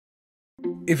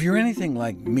If you're anything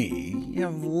like me, you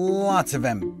have lots of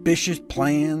ambitious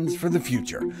plans for the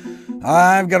future.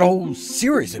 I've got a whole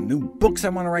series of new books I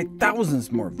want to write,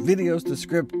 thousands more videos to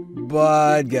script,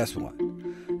 but guess what?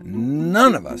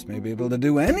 None of us may be able to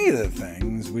do any of the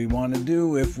things we want to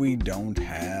do if we don't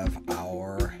have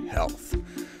our health.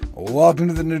 Welcome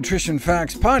to the Nutrition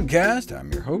Facts podcast.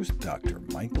 I'm your host, Dr.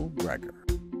 Michael Greger.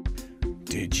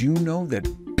 Did you know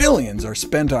that billions are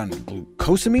spent on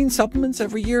glucosamine supplements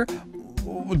every year?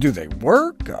 Do they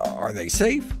work? Are they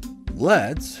safe?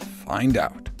 Let's find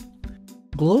out.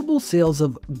 Global sales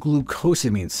of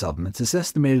glucosamine supplements is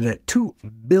estimated at $2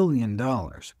 billion.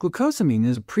 Glucosamine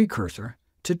is a precursor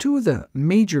to two of the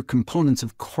major components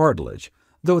of cartilage,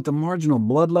 though at the marginal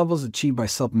blood levels achieved by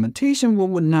supplementation,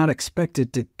 one would not expect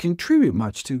it to contribute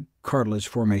much to cartilage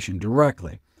formation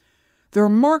directly. There are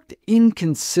marked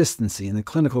inconsistency in the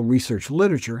clinical research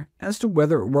literature as to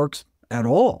whether it works at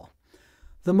all.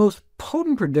 The most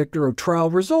potent predictor of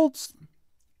trial results?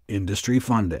 Industry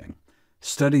funding.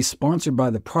 Studies sponsored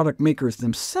by the product makers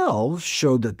themselves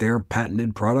showed that their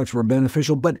patented products were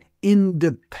beneficial, but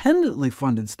independently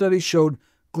funded studies showed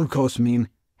glucosamine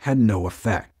had no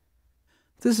effect.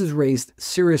 This has raised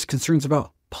serious concerns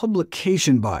about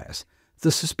publication bias,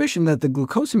 the suspicion that the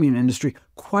glucosamine industry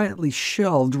quietly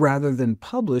shelved rather than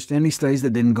published any studies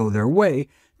that didn't go their way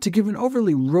to give an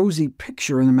overly rosy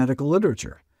picture in the medical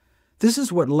literature. This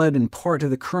is what led in part to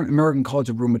the current American College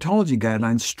of Rheumatology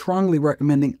guidelines strongly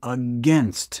recommending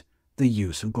against the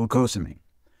use of glucosamine.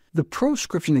 The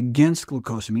proscription against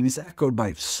glucosamine is echoed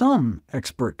by some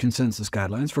expert consensus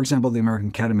guidelines, for example, the American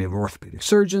Academy of Orthopedic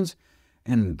Surgeons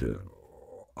and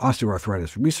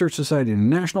Osteoarthritis Research Society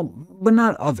International, but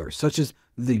not others, such as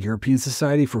the European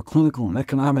Society for Clinical and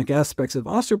Economic Aspects of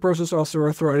Osteoporosis,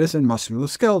 Osteoarthritis, and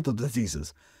Musculoskeletal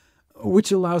Diseases,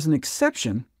 which allows an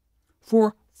exception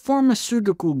for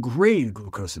pharmaceutical-grade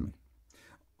glucosamine.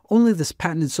 Only this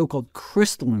patented so-called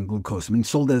crystalline glucosamine,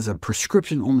 sold as a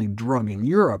prescription-only drug in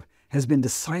Europe, has been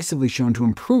decisively shown to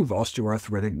improve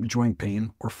osteoarthritic joint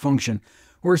pain or function,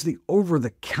 whereas the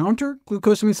over-the-counter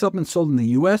glucosamine supplements sold in the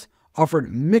U.S.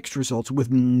 offered mixed results with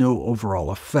no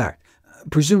overall effect,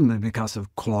 presumably because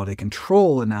of quality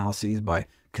control analyses by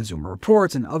Consumer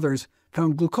Reports and others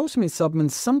found glucosamine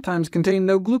supplements sometimes contain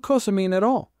no glucosamine at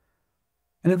all.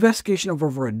 An investigation of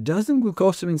over a dozen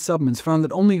glucosamine supplements found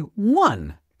that only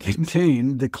one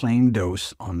contained the claimed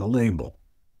dose on the label.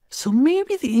 So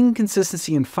maybe the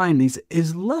inconsistency in findings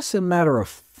is less a matter of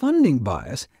funding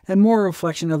bias and more a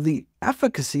reflection of the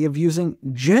efficacy of using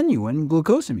genuine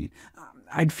glucosamine.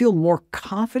 I'd feel more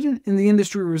confident in the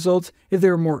industry results if they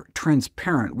were more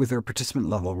transparent with their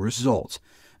participant-level results.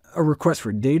 A request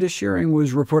for data sharing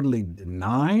was reportedly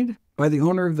denied by the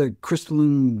owner of the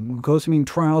crystalline glucosamine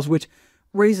trials, which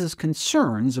raises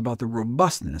concerns about the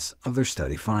robustness of their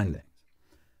study findings.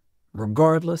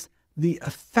 Regardless, the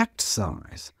effect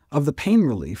size of the pain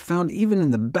relief found even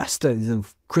in the best studies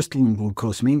of crystalline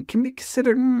glucosamine can be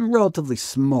considered relatively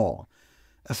small.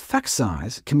 Effect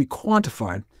size can be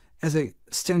quantified as a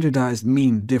standardized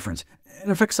mean difference.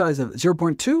 An effect size of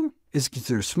 0.2 is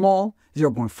considered small,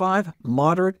 0.5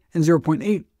 moderate, and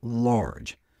 0.8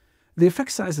 large. The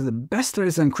effect size of the best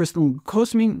studies on crystalline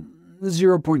glucosamine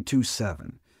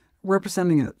 0.27,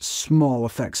 representing a small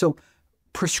effect. So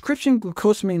prescription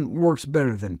glucosamine works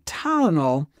better than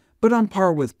Tylenol, but on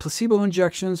par with placebo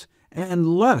injections and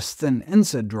less than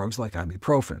NSAID drugs like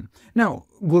ibuprofen. Now,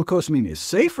 glucosamine is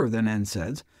safer than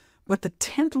NSAIDs, but the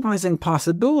tantalizing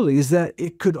possibility is that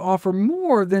it could offer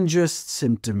more than just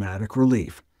symptomatic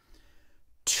relief.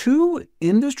 Two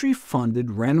industry-funded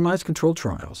randomized controlled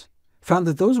trials found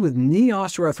that those with knee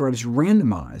osteoarthritis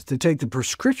randomized to take the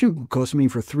prescription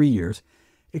glucosamine for 3 years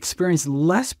experienced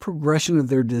less progression of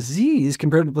their disease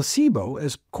compared to placebo,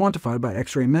 as quantified by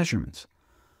X-ray measurements.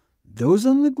 Those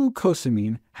on the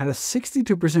glucosamine had a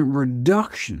 62%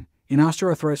 reduction in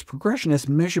osteoarthritis progression as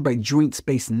measured by joint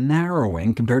space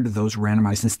narrowing compared to those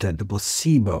randomized instead to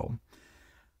placebo.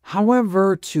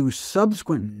 However, two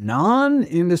subsequent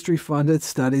non-industry-funded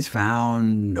studies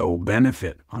found no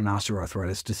benefit on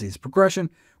osteoarthritis disease progression,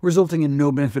 resulting in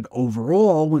no benefit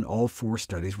overall when all 4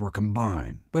 studies were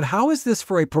combined. But how is this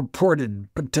for a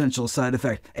purported potential side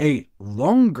effect? A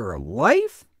longer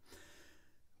life?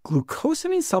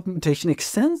 Glucosamine supplementation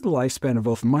extends the lifespan of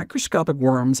both microscopic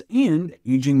worms and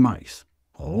aging mice.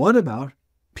 What about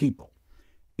people?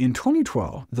 In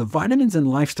 2012, the Vitamins and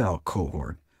Lifestyle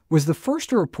cohort was the first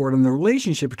to report on the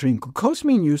relationship between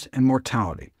glucosamine use and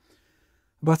mortality.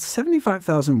 About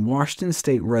 75,000 Washington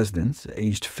state residents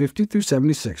aged 50 through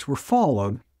 76 were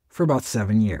followed for about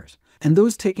 7 years, and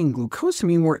those taking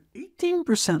glucosamine were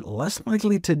 18% less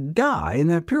likely to die in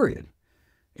that period.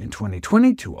 In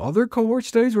 2020, 2 other cohort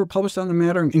studies were published on the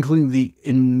matter, including the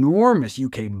enormous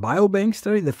UK Biobank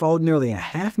study that followed nearly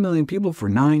 500,000 people for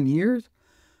 9 years.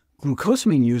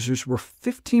 Glucosamine users were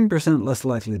 15% less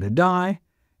likely to die,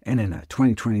 and in a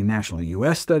 2020 national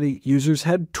U.S. study, users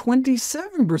had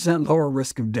 27% lower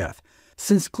risk of death.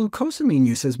 Since glucosamine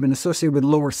use has been associated with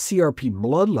lower CRP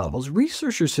blood levels,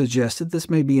 researchers suggested this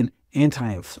may be an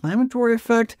anti-inflammatory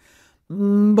effect,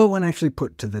 but when actually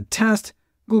put to the test,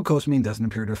 glucosamine doesn't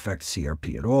appear to affect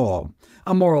CRP at all.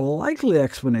 A more likely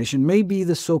explanation may be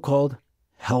the so-called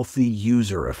healthy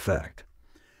user effect.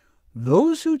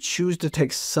 Those who choose to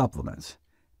take supplements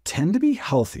tend to be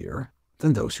healthier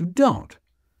than those who don't.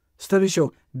 Studies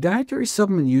show dietary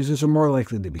supplement users are more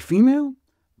likely to be female,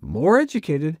 more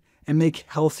educated, and make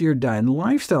healthier diet and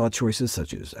lifestyle choices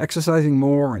such as exercising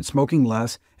more and smoking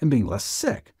less and being less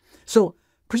sick. So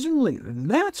presumably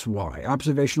that's why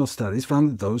observational studies found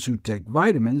that those who take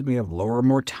vitamins may have lower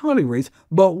mortality rates,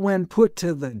 but when put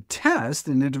to the test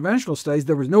in interventional studies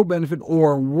there was no benefit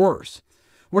or worse.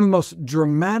 One of the most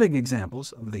dramatic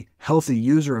examples of the healthy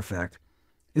user effect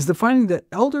is the finding that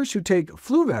elders who take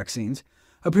flu vaccines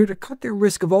appear to cut their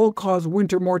risk of all-cause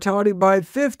winter mortality by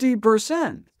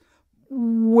 50%,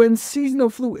 when seasonal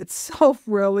flu itself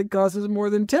rarely causes more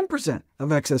than 10%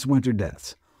 of excess winter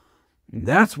deaths.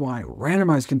 That's why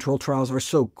randomized controlled trials are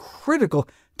so critical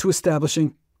to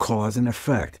establishing cause and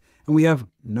effect, and we have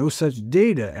no such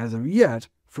data as of yet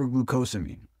for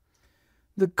glucosamine.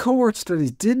 The cohort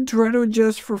studies did try to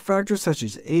adjust for factors such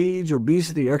as age,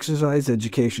 obesity, exercise,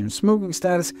 education, and smoking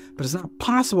status, but it's not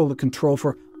possible to control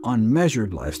for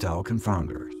unmeasured lifestyle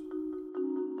confounders.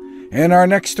 In our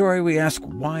next story, we ask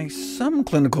why some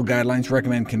clinical guidelines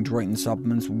recommend chondroitin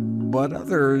supplements, but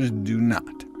others do not.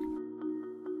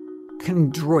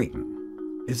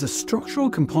 Chondroitin is a structural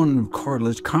component of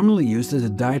cartilage commonly used as a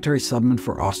dietary supplement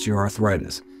for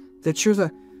osteoarthritis that shares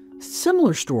a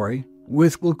similar story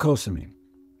with glucosamine.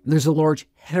 There's a large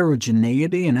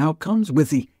heterogeneity in outcomes,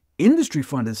 with the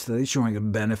industry-funded studies showing a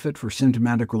benefit for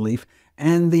symptomatic relief,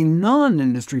 and the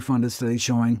non-industry-funded studies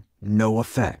showing no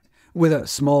effect, with a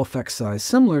small effect size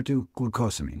similar to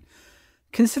glucosamine.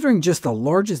 Considering just the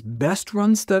largest,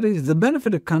 best-run studies, the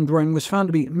benefit of chondroitin was found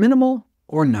to be minimal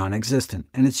or non-existent,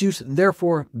 and its use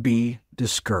therefore be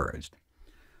discouraged.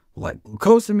 Like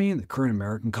glucosamine, the current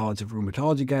American College of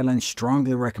Rheumatology guidelines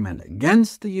strongly recommend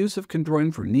against the use of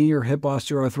chondroitin for knee or hip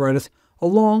osteoarthritis,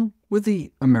 along with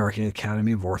the American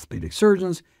Academy of Orthopedic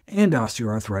Surgeons and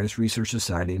Osteoarthritis Research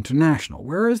Society International,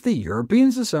 whereas the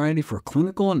European Society for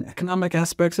Clinical and Economic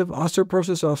Aspects of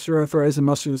Osteoporosis, Osteoarthritis, and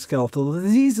Musculoskeletal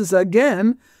Diseases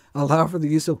again allow for the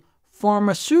use of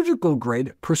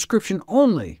pharmaceutical-grade,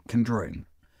 prescription-only chondroitin.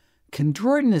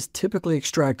 Chondroitin is typically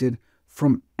extracted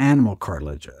from animal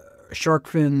cartilage, shark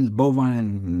fins, bovine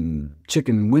and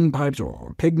chicken windpipes,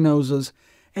 or pig noses,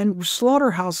 and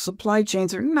slaughterhouse supply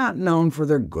chains are not known for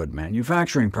their good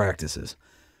manufacturing practices.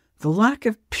 The lack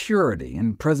of purity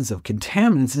and presence of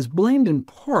contaminants is blamed in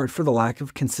part for the lack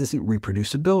of consistent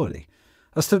reproducibility.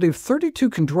 A study of 32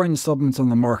 chondroitin supplements on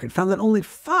the market found that only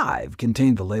 5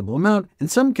 contained the label amount,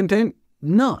 and some contained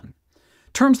none.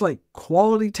 Terms like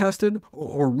quality tested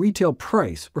or retail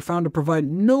price were found to provide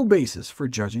no basis for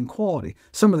judging quality.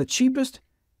 Some of the cheapest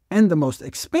and the most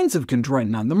expensive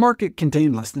chondroitin on the market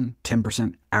contained less than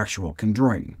 10% actual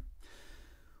chondroitin.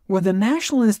 When the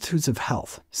National Institutes of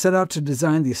Health set out to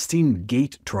design the esteemed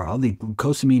GATE trial, the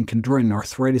glucosamine chondroitin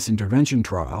arthritis intervention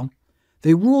trial,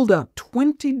 they ruled out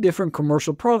 20 different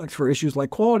commercial products for issues like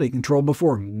quality control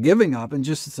before giving up and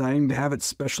just deciding to have it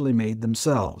specially made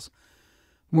themselves.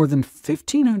 More than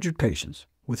 1,500 patients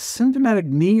with symptomatic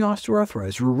knee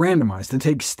osteoarthritis were randomized to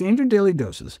take standard daily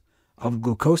doses of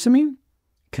glucosamine,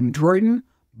 chondroitin,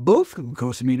 both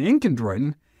glucosamine and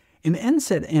chondroitin, an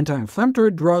NSAID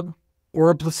anti-inflammatory drug, or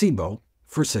a placebo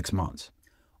for 6 months.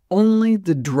 Only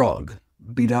the drug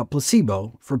beat out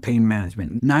placebo for pain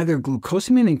management. Neither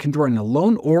glucosamine and chondroitin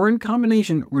alone or in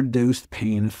combination reduced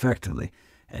pain effectively,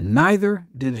 and neither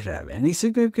did it have any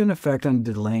significant effect on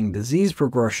delaying disease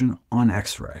progression on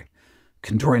X-ray.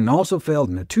 Chondroitin also failed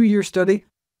in a 2-year study,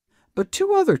 but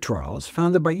 2 other trials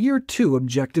found that by year 2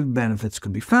 objective benefits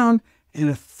could be found, and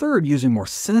a third using more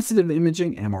sensitive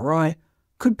imaging, MRI,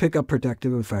 could pick up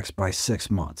protective effects by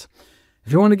 6 months.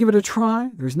 If you want to give it a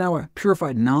try, there's now a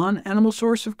purified non-animal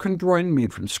source of chondroitin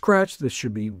made from scratch that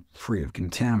should be free of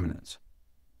contaminants.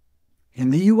 In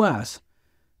the U.S.,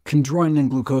 chondroitin and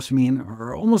glucosamine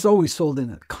are almost always sold in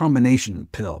a combination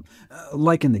pill.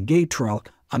 Like in the GATE trial,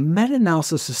 a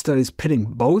meta-analysis of studies pitting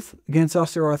both against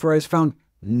osteoarthritis found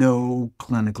no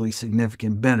clinically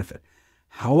significant benefit.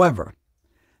 However,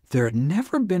 There had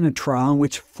never been a trial in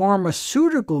which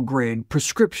pharmaceutical-grade,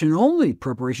 prescription-only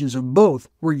preparations of both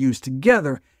were used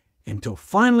together, until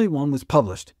finally one was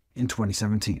published in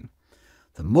 2017.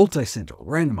 The multicenter,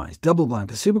 randomized, double-blind,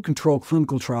 placebo-controlled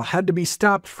clinical trial had to be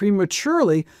stopped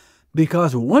prematurely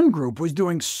because one group was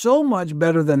doing so much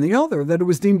better than the other that it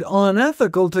was deemed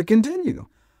unethical to continue.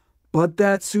 But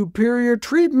that superior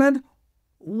treatment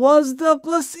was the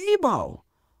placebo.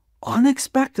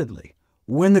 Unexpectedly,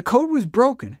 when the code was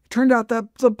broken, it turned out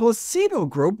that the placebo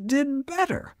group did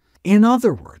better. In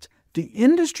other words, the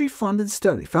industry-funded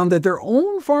study found that their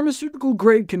own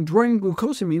pharmaceutical-grade chondroitin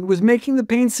glucosamine was making the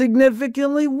pain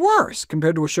significantly worse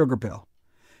compared to a sugar pill.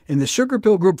 In the sugar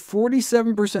pill group,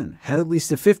 47% had at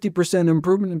least a 50%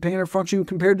 improvement in pain or function,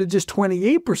 compared to just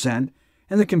 28%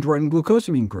 in the chondroitin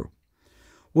glucosamine group.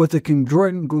 What the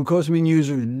chondroitin glucosamine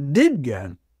users did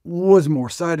get was more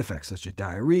side effects, such as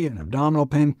diarrhea and abdominal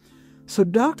pain, so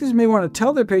doctors may want to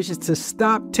tell their patients to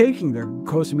stop taking their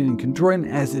glucosamine and chondroitin,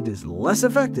 as it is less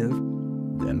effective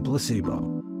than placebo.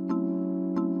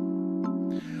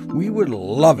 We would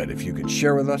love it if you could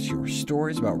share with us your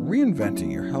stories about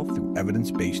reinventing your health through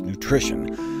evidence-based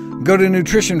nutrition. Go to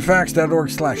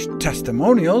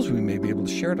NutritionFacts.org/testimonials. We may be able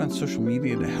to share it on social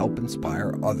media to help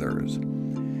inspire others.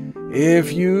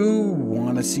 If you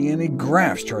want to see any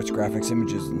graphs, charts, graphics,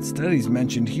 images, and studies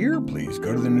mentioned here, please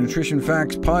go to the Nutrition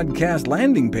Facts podcast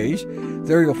landing page.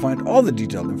 There you'll find all the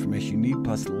detailed information you need,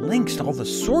 plus links to all the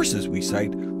sources we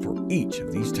cite for each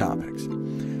of these topics.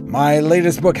 My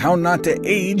latest book, How Not to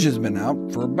Age, has been out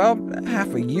for about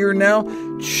half a year now.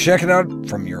 Check it out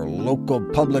from your local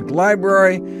public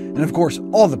library. And of course,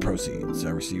 all the proceeds I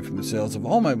receive from the sales of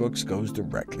all my books goes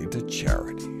directly to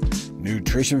charity.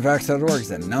 NutritionFacts.org is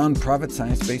a non-profit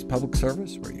science-based public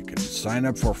service where you can sign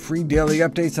up for free daily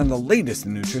updates on the latest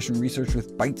in nutrition research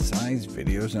with bite-sized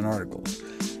videos and articles.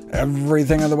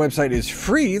 Everything on the website is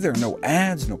free. There are no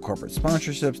ads, no corporate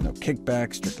sponsorships, no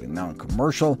kickbacks, strictly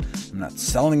non-commercial. I'm not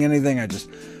selling anything. I just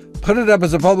put it up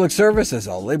as a public service, as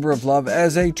a labor of love,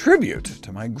 as a tribute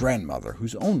to my grandmother,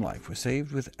 whose own life was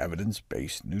saved with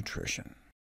evidence-based nutrition.